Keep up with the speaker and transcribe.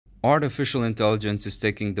Artificial intelligence is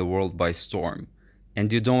taking the world by storm,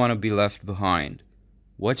 and you don't want to be left behind.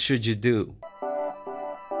 What should you do?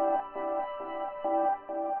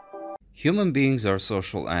 Human beings are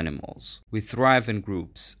social animals. We thrive in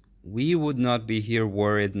groups. We would not be here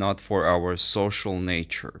were it not for our social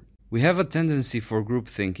nature. We have a tendency for group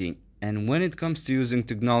thinking, and when it comes to using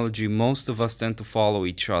technology, most of us tend to follow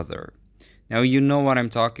each other. Now, you know what I'm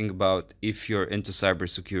talking about if you're into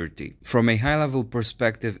cybersecurity. From a high-level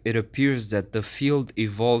perspective, it appears that the field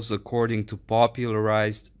evolves according to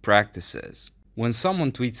popularized practices. When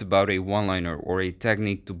someone tweets about a one-liner or a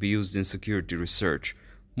technique to be used in security research,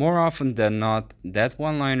 more often than not, that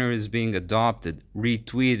one-liner is being adopted,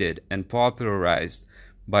 retweeted, and popularized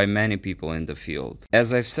by many people in the field.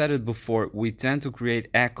 As I've said it before, we tend to create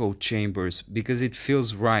echo chambers because it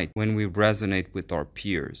feels right when we resonate with our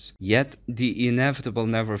peers. Yet, the inevitable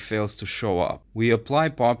never fails to show up. We apply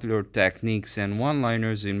popular techniques and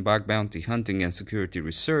one-liners in bug bounty hunting and security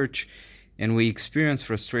research, and we experience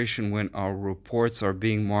frustration when our reports are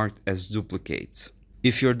being marked as duplicates.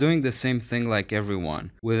 If you're doing the same thing like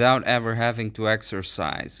everyone, without ever having to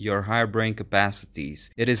exercise your higher brain capacities,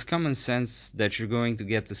 it is common sense that you're going to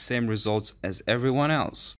get the same results as everyone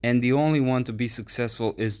else. And the only one to be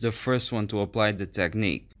successful is the first one to apply the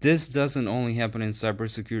technique. This doesn't only happen in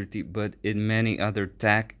cybersecurity, but in many other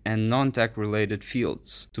tech and non-tech related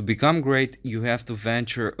fields. To become great, you have to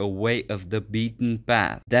venture away of the beaten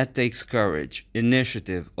path. That takes courage,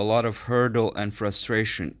 initiative, a lot of hurdle and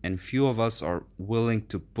frustration, and few of us are willing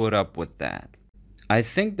to put up with that. I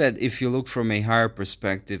think that if you look from a higher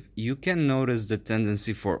perspective, you can notice the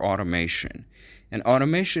tendency for automation. And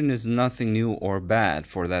automation is nothing new or bad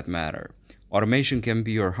for that matter. Automation can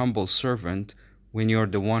be your humble servant when you're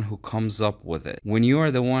the one who comes up with it. When you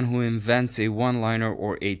are the one who invents a one-liner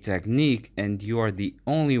or a technique and you are the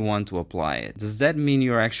only one to apply it. Does that mean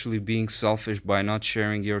you're actually being selfish by not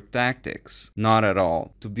sharing your tactics? Not at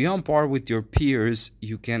all. To be on par with your peers,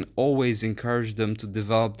 you can always encourage them to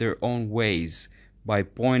develop their own ways by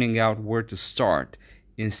pointing out where to start,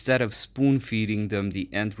 instead of spoon-feeding them the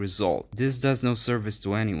end result. This does no service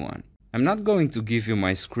to anyone. I'm not going to give you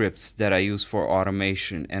my scripts that I use for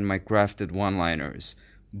automation and my crafted one-liners,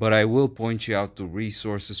 but I will point you out to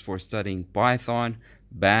resources for studying Python,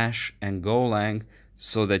 Bash, and Golang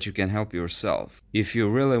so that you can help yourself. If you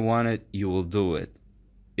really want it, you will do it.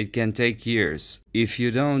 It can take years. If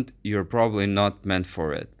you don't, you're probably not meant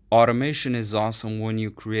for it. Automation is awesome when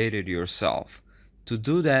you create it yourself. To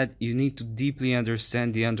do that, you need to deeply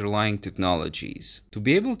understand the underlying technologies. To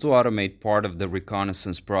be able to automate part of the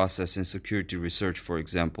reconnaissance process in security research, for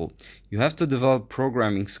example, you have to develop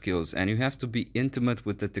programming skills and you have to be intimate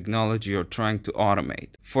with the technology you're trying to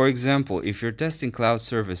automate. For example, if you're testing cloud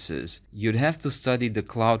services, you'd have to study the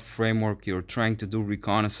cloud framework you're trying to do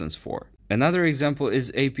reconnaissance for. Another example is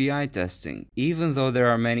API testing. Even though there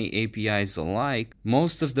are many APIs alike,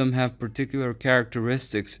 most of them have particular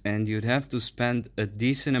characteristics and you'd have to spend a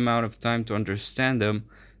decent amount of time to understand them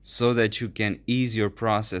so that you can ease your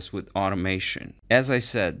process with automation. As I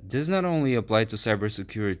said, this not only applies to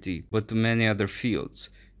cybersecurity, but to many other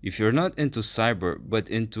fields. If you're not into cyber, but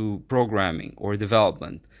into programming or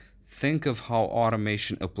development, think of how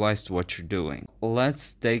automation applies to what you're doing.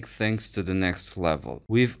 Let's take things to the next level.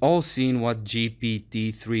 We've all seen what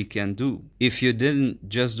GPT-3 can do. If you didn't,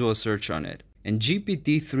 just do a search on it. And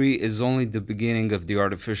GPT-3 is only the beginning of the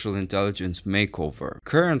artificial intelligence makeover.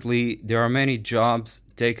 Currently, there are many jobs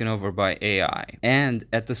taken over by AI. And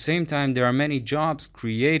at the same time, there are many jobs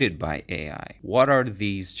created by AI. What are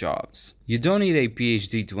these jobs? You don't need a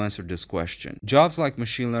PhD to answer this question. Jobs like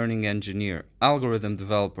machine learning engineer, algorithm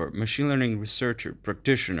developer, machine learning researcher,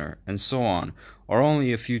 practitioner, and so on are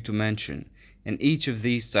only a few to mention. And each of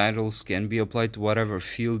these titles can be applied to whatever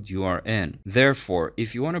field you are in. Therefore,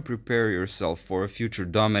 if you want to prepare yourself for a future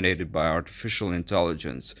dominated by artificial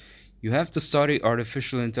intelligence, you have to study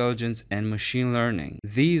artificial intelligence and machine learning.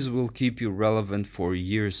 These will keep you relevant for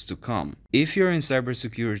years to come. If you're in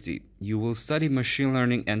cybersecurity, you will study machine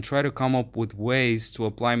learning and try to come up with ways to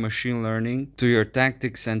apply machine learning to your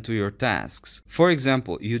tactics and to your tasks. For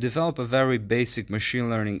example, you develop a very basic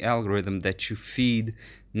machine learning algorithm that you feed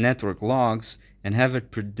network logs and have it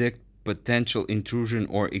predict potential intrusion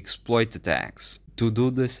or exploit attacks. To do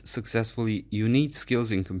this successfully, you need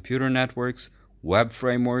skills in computer networks, web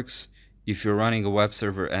frameworks, if you're running a web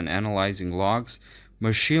server and analyzing logs,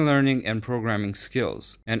 machine learning and programming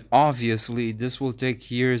skills. And obviously, this will take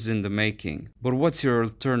years in the making. But what's your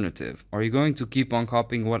alternative? Are you going to keep on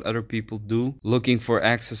copying what other people do, looking for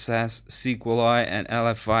XSS, SQLi, and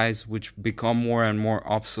LFIs which become more and more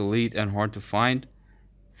obsolete and hard to find?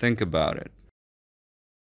 Think about it.